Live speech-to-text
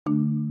Hey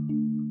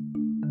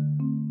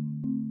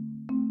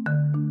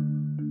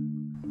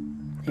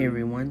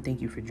everyone, thank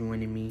you for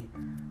joining me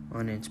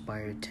on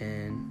Inspired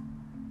 10.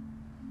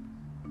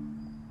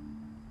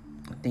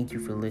 Thank you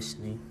for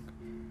listening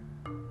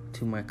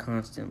to my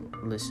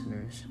constant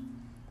listeners.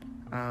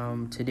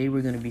 Today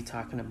we're going to be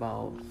talking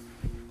about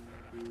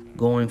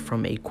going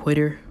from a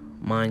quitter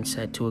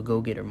mindset to a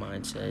go-getter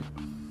mindset.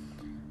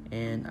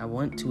 And I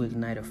want to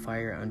ignite a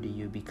fire under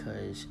you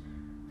because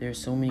there are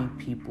so many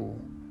people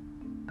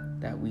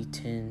that we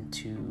tend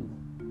to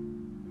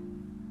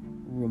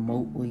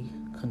remotely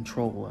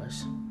control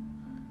us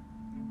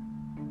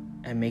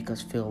and make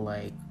us feel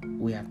like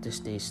we have to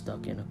stay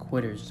stuck in a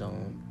quitter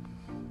zone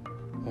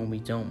when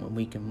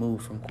we can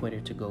move from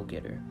quitter to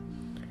go-getter.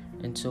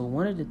 And so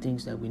one of the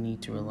things that we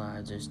need to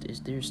realize is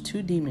there's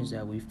two demons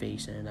that we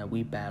face and that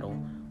we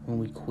battle when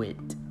we quit.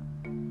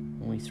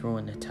 When we throw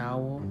in the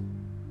towel,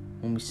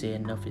 when we say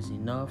enough is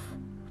enough,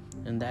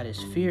 and that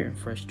is fear and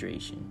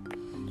frustration.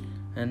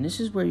 And this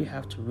is where you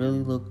have to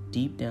really look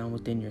deep down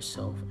within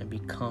yourself and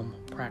become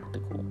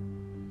practical.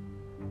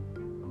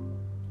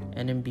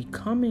 And in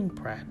becoming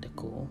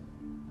practical,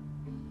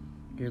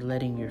 you're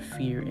letting your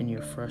fear and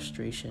your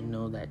frustration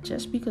know that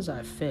just because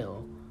I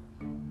failed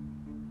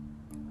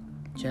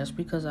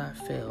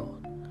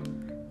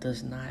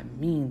does not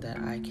mean that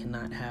I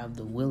cannot have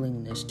the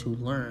willingness to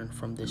learn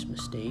from this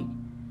mistake,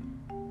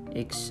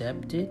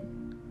 accept it,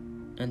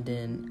 and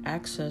then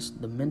access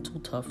the mental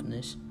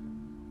toughness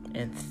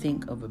and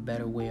think of a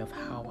better way of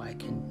how I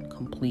can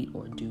complete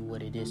or do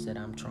what it is that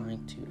I'm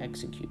trying to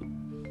execute.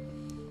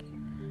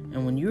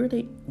 And when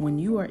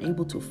you are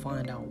able to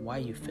find out why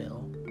you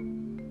fail,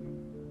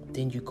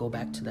 then you go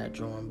back to that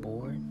drawing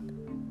board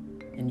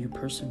and you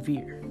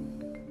persevere.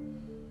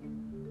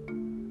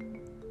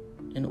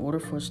 In order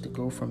for us to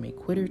go from a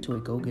quitter to a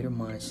go-getter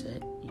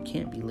mindset, you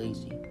can't be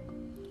lazy.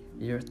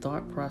 Your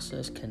thought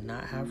process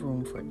cannot have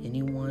room for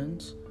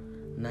anyone's,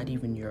 not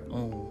even your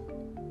own,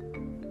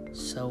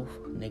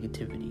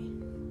 self-negativity.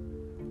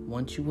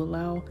 Once you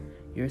allow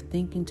your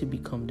thinking to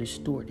become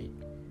distorted,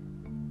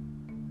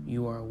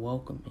 you are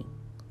welcoming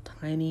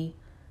tiny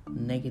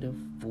negative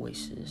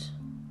voices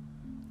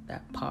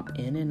that pop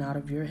in and out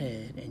of your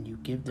head, and you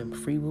give them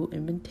free will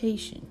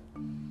invitation.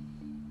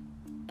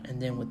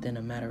 And then within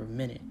a matter of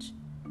minutes,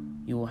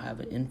 you will have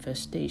an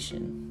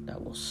infestation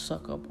that will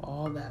suck up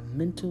all that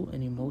mental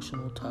and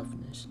emotional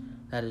toughness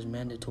that is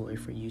mandatory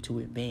for you to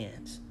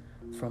advance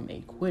from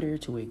a quitter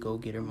to a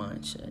go-getter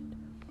mindset.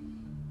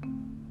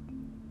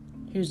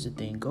 Here's the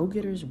thing,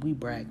 go-getters, we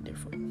brag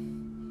different.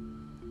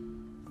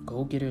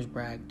 Go-getters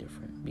brag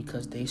different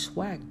because they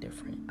swag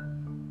different.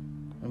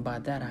 And by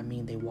that I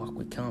mean they walk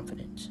with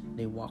confidence.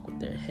 They walk with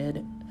their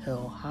head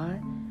held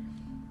high.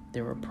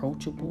 They're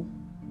approachable.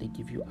 They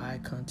give you eye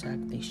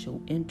contact. They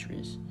show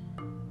interest.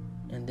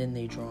 And then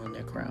they draw in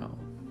their crowd.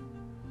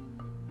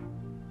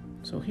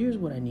 So here's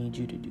what I need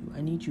you to do.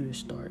 I need you to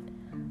start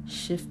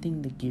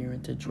shifting the gear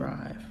into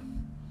drive,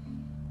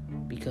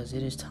 because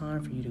it is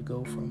time for you to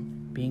go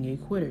from being a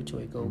quitter to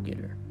a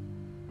go-getter.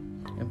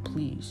 And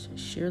please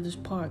share this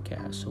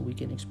podcast so we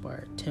can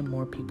inspire 10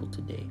 more people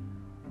today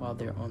while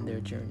they're on their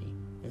journey.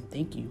 And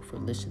thank you for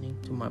listening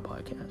to my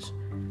podcast.